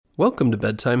Welcome to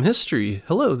Bedtime History.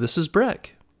 Hello, this is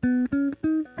Breck.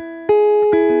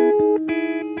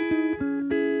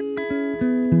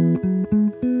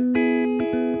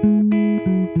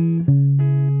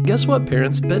 Guess what,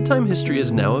 parents? Bedtime History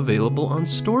is now available on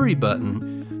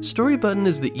Storybutton. Storybutton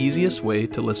is the easiest way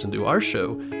to listen to our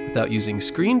show without using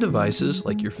screen devices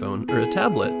like your phone or a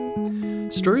tablet.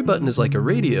 Storybutton is like a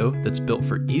radio that's built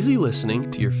for easy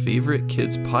listening to your favorite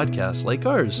kids' podcasts like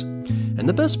ours. And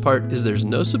the best part is there's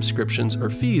no subscriptions or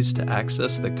fees to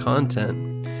access the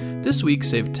content. This week,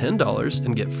 save $10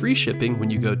 and get free shipping when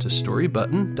you go to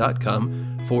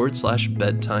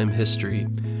storybutton.com/bedtime history.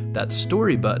 That's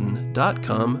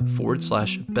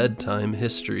storybutton.com/bedtime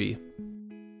history.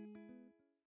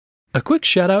 A quick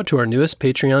shout out to our newest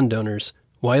Patreon donors,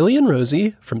 Wiley and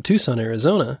Rosie from Tucson,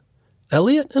 Arizona,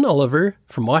 Elliot and Oliver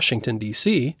from Washington,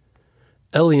 D.C.,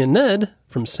 Ellie and Ned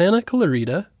from Santa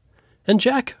Clarita, and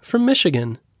Jack from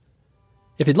Michigan.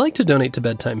 If you'd like to donate to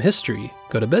Bedtime History,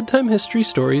 go to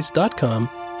bedtimehistorystories.com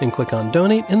and click on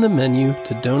Donate in the menu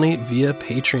to donate via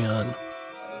Patreon.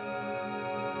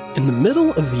 In the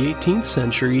middle of the 18th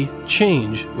century,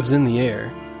 change was in the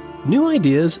air. New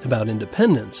ideas about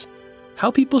independence, how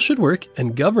people should work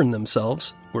and govern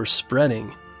themselves, were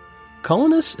spreading.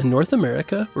 Colonists in North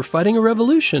America were fighting a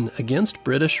revolution against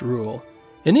British rule.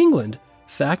 In England,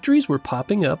 factories were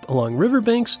popping up along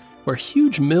riverbanks where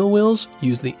huge mill wheels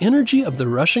used the energy of the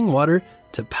rushing water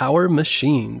to power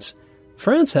machines.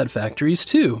 France had factories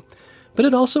too, but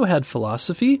it also had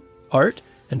philosophy, art,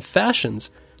 and fashions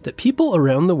that people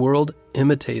around the world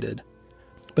imitated.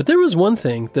 But there was one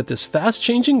thing that this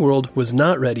fast-changing world was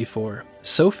not ready for: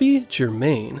 Sophie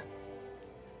Germain.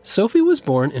 Sophie was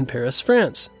born in Paris,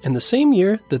 France, in the same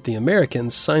year that the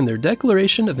Americans signed their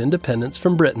Declaration of Independence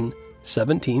from Britain,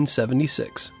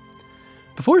 1776.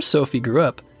 Before Sophie grew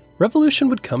up, revolution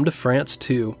would come to France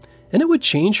too, and it would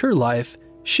change her life,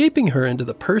 shaping her into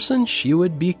the person she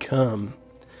would become.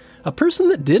 A person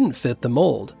that didn't fit the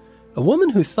mold, a woman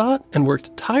who thought and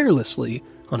worked tirelessly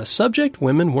on a subject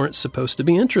women weren't supposed to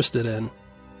be interested in.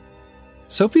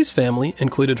 Sophie's family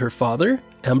included her father,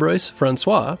 Ambroise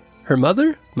Francois, her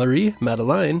mother, Marie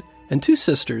Madeleine, and two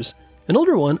sisters, an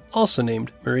older one also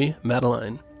named Marie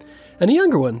Madeleine, and a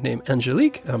younger one named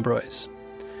Angelique Ambroise.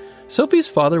 Sophie's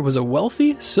father was a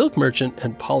wealthy silk merchant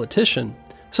and politician,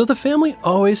 so the family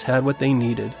always had what they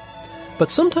needed.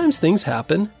 But sometimes things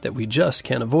happen that we just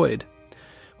can't avoid.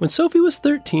 When Sophie was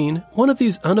 13, one of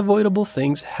these unavoidable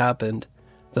things happened.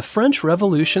 The French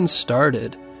Revolution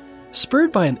started,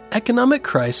 spurred by an economic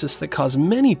crisis that caused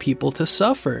many people to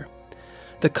suffer.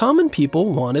 The common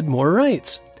people wanted more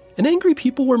rights, and angry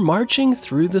people were marching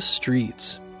through the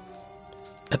streets.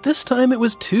 At this time, it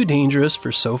was too dangerous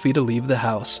for Sophie to leave the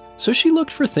house, so she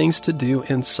looked for things to do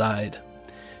inside.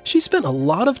 She spent a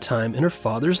lot of time in her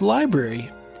father's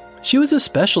library. She was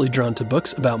especially drawn to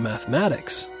books about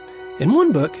mathematics. In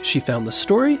one book, she found the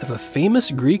story of a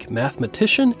famous Greek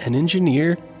mathematician and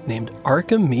engineer named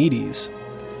Archimedes.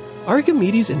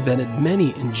 Archimedes invented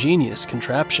many ingenious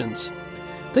contraptions.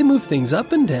 They moved things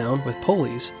up and down with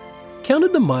pulleys,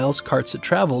 counted the miles carts had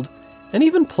traveled, and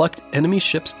even plucked enemy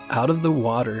ships out of the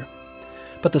water.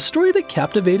 But the story that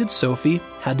captivated Sophie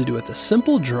had to do with a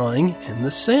simple drawing in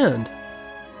the sand.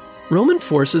 Roman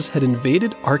forces had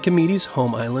invaded Archimedes'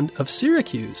 home island of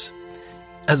Syracuse.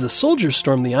 As the soldiers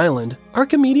stormed the island,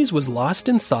 Archimedes was lost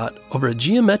in thought over a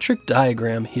geometric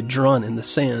diagram he'd drawn in the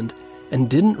sand and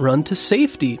didn't run to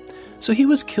safety, so he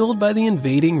was killed by the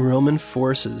invading Roman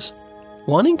forces.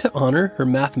 Wanting to honor her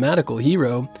mathematical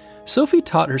hero, Sophie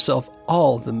taught herself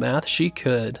all the math she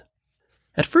could.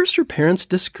 At first, her parents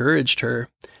discouraged her.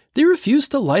 They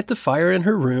refused to light the fire in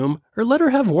her room or let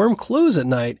her have warm clothes at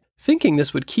night, thinking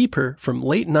this would keep her from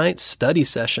late-night study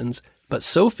sessions, but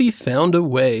Sophie found a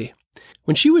way.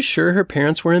 When she was sure her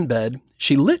parents were in bed,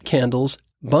 she lit candles,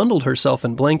 bundled herself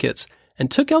in blankets,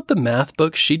 and took out the math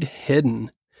book she'd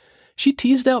hidden. She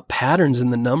teased out patterns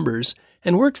in the numbers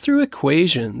and worked through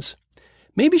equations.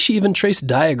 Maybe she even traced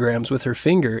diagrams with her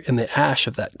finger in the ash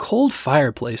of that cold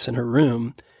fireplace in her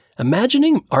room,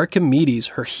 imagining Archimedes,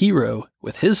 her hero,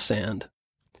 with his sand.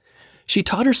 She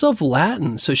taught herself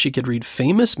Latin so she could read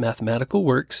famous mathematical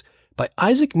works by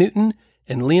Isaac Newton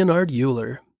and Leonhard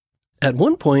Euler. At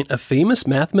one point, a famous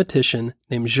mathematician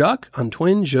named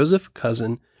Jacques-Antoine Joseph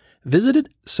Cousin visited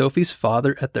Sophie's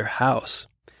father at their house.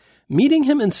 Meeting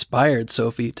him inspired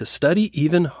Sophie to study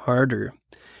even harder.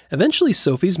 Eventually,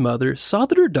 Sophie's mother saw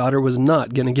that her daughter was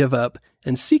not going to give up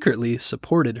and secretly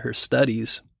supported her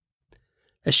studies.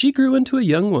 As she grew into a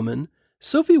young woman,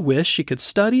 Sophie wished she could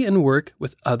study and work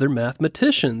with other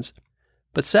mathematicians.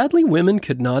 But sadly, women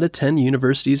could not attend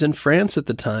universities in France at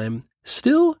the time,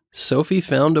 Still, Sophie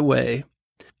found a way.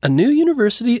 A new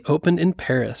university opened in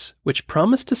Paris, which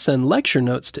promised to send lecture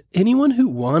notes to anyone who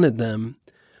wanted them.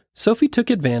 Sophie took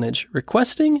advantage,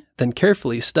 requesting, then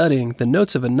carefully studying the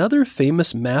notes of another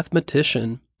famous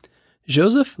mathematician,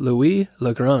 Joseph Louis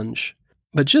Lagrange.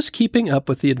 But just keeping up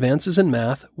with the advances in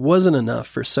math wasn't enough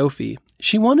for Sophie.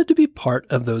 She wanted to be part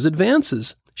of those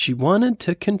advances. She wanted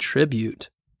to contribute.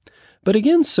 But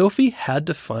again, Sophie had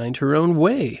to find her own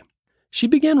way. She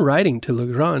began writing to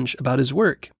Lagrange about his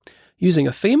work, using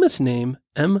a famous name,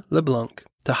 M. Leblanc,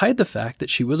 to hide the fact that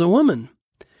she was a woman.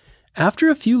 After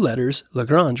a few letters,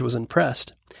 Lagrange was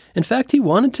impressed. In fact, he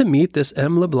wanted to meet this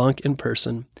M. Leblanc in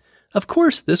person. Of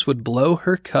course, this would blow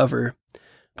her cover.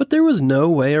 But there was no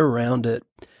way around it.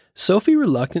 Sophie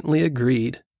reluctantly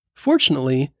agreed.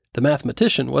 Fortunately, the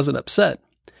mathematician wasn't upset.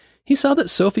 He saw that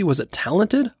Sophie was a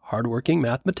talented, hardworking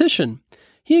mathematician.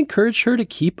 He encouraged her to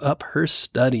keep up her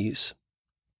studies.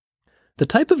 The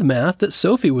type of math that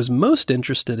Sophie was most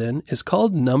interested in is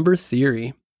called number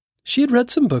theory. She had read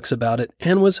some books about it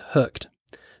and was hooked.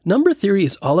 Number theory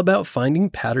is all about finding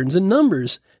patterns in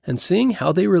numbers and seeing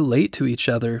how they relate to each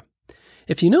other.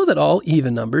 If you know that all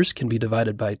even numbers can be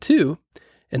divided by 2,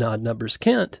 and odd numbers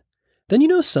can't, then you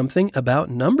know something about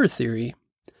number theory.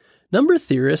 Number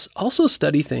theorists also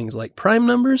study things like prime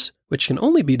numbers, which can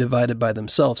only be divided by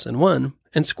themselves in 1,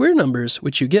 and square numbers,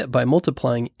 which you get by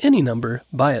multiplying any number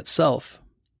by itself.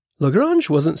 Lagrange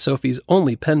wasn't Sophie's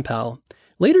only pen pal.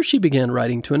 Later she began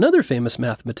writing to another famous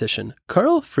mathematician,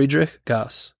 Carl Friedrich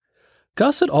Gauss.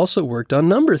 Gauss had also worked on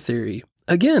number theory.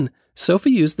 Again,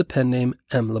 Sophie used the pen name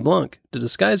M. Leblanc to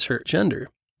disguise her gender.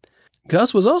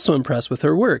 Gauss was also impressed with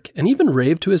her work and even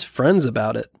raved to his friends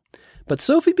about it. But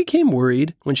Sophie became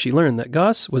worried when she learned that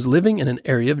Gauss was living in an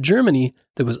area of Germany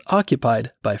that was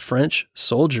occupied by French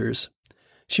soldiers.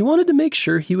 She wanted to make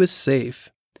sure he was safe.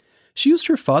 She used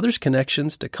her father's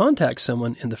connections to contact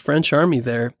someone in the French army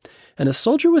there, and a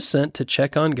soldier was sent to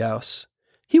check on Gauss.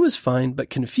 He was fine but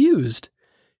confused.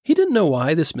 He didn't know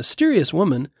why this mysterious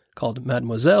woman, called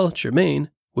Mademoiselle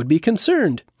Germain, would be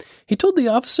concerned. He told the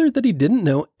officer that he didn't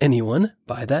know anyone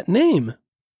by that name.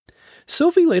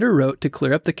 Sophie later wrote to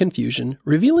clear up the confusion,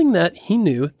 revealing that he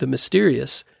knew the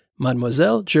mysterious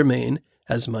Mademoiselle Germain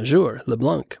as Monsieur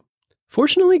Leblanc.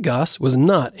 Fortunately, Gauss was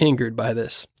not angered by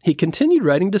this. He continued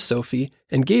writing to Sophie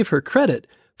and gave her credit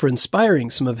for inspiring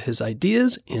some of his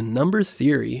ideas in number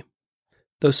theory.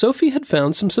 Though Sophie had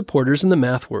found some supporters in the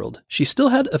math world, she still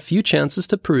had a few chances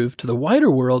to prove to the wider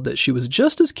world that she was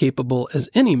just as capable as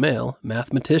any male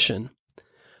mathematician.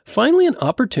 Finally, an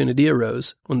opportunity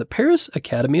arose when the Paris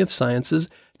Academy of Sciences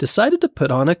decided to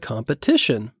put on a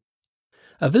competition.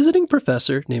 A visiting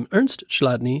professor named Ernst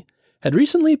Chladni had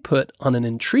recently put on an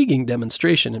intriguing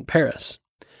demonstration in Paris.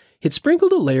 He'd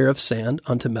sprinkled a layer of sand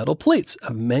onto metal plates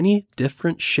of many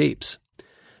different shapes.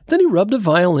 Then he rubbed a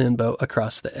violin bow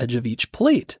across the edge of each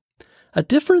plate. A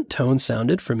different tone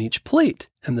sounded from each plate,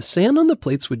 and the sand on the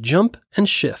plates would jump and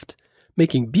shift,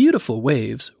 making beautiful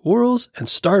waves, whirls, and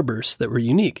starbursts that were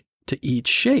unique to each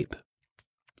shape.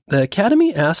 The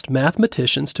Academy asked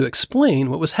mathematicians to explain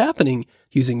what was happening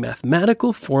using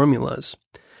mathematical formulas.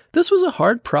 This was a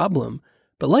hard problem,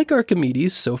 but like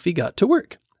Archimedes, Sophie got to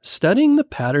work, studying the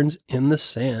patterns in the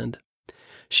sand.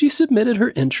 She submitted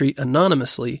her entry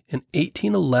anonymously in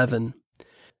 1811.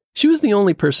 She was the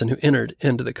only person who entered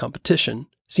into the competition,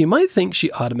 so you might think she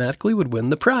automatically would win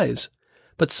the prize.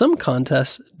 But some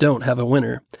contests don't have a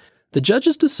winner. The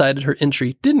judges decided her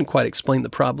entry didn't quite explain the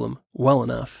problem well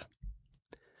enough.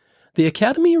 The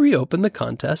Academy reopened the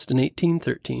contest in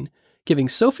 1813, giving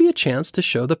Sophie a chance to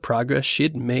show the progress she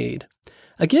had made.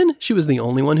 Again, she was the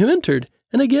only one who entered,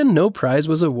 and again no prize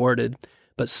was awarded.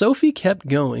 But Sophie kept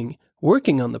going,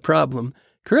 working on the problem,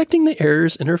 correcting the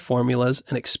errors in her formulas,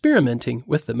 and experimenting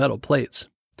with the metal plates.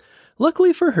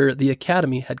 Luckily for her, the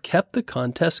Academy had kept the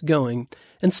contest going,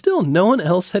 and still no one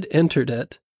else had entered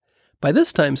it. By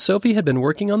this time, Sophie had been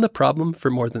working on the problem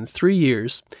for more than 3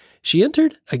 years. She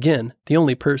entered, again, the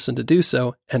only person to do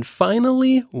so, and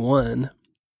finally won.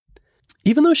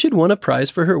 Even though she'd won a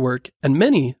prize for her work, and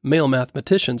many male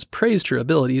mathematicians praised her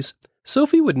abilities,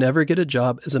 Sophie would never get a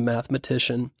job as a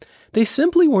mathematician. They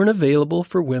simply weren't available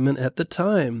for women at the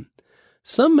time.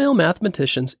 Some male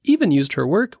mathematicians even used her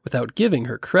work without giving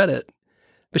her credit.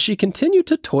 But she continued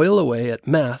to toil away at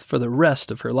math for the rest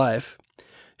of her life.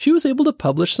 She was able to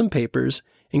publish some papers,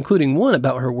 including one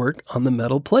about her work on the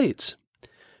metal plates.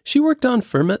 She worked on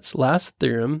Fermat's last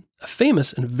theorem, a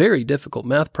famous and very difficult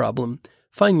math problem,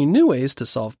 finding new ways to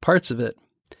solve parts of it.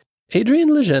 Adrien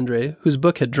Legendre, whose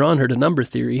book had drawn her to number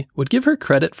theory, would give her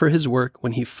credit for his work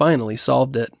when he finally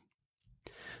solved it.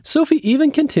 Sophie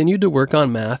even continued to work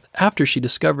on math after she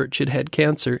discovered she'd had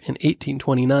cancer in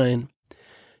 1829.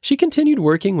 She continued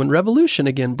working when revolution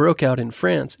again broke out in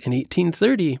France in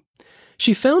 1830.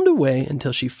 She found a way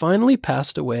until she finally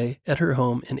passed away at her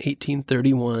home in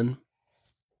 1831.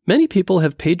 Many people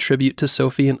have paid tribute to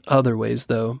Sophie in other ways,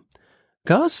 though.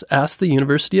 Gauss asked the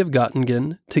University of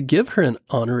Göttingen to give her an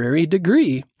honorary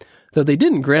degree, though they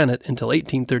didn't grant it until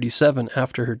 1837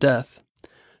 after her death.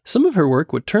 Some of her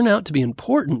work would turn out to be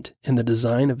important in the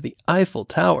design of the Eiffel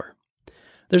Tower.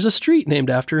 There's a street named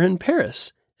after her in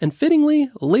Paris, and fittingly,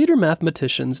 later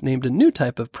mathematicians named a new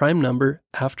type of prime number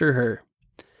after her.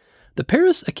 The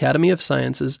Paris Academy of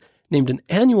Sciences named an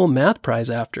annual math prize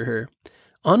after her,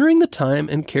 honoring the time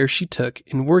and care she took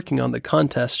in working on the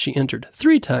contest she entered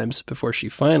 3 times before she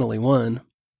finally won.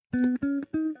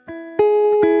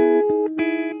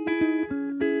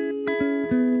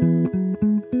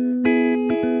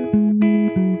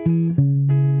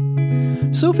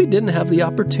 Sophie didn't have the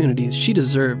opportunities she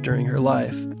deserved during her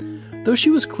life. Though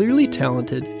she was clearly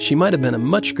talented, she might have been a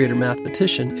much greater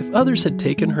mathematician if others had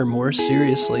taken her more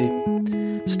seriously.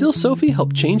 Still, Sophie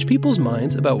helped change people's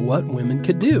minds about what women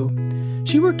could do.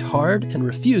 She worked hard and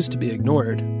refused to be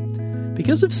ignored.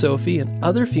 Because of Sophie and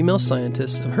other female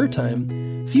scientists of her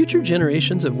time, future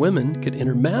generations of women could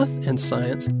enter math and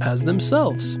science as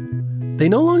themselves. They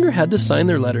no longer had to sign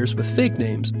their letters with fake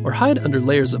names or hide under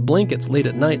layers of blankets late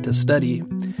at night to study.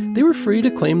 They were free to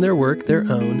claim their work their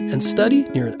own and study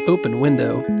near an open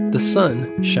window, the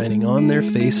sun shining on their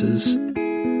faces.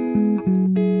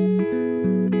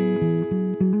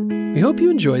 We hope you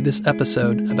enjoyed this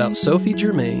episode about Sophie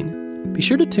Germain. Be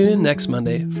sure to tune in next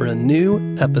Monday for a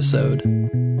new episode.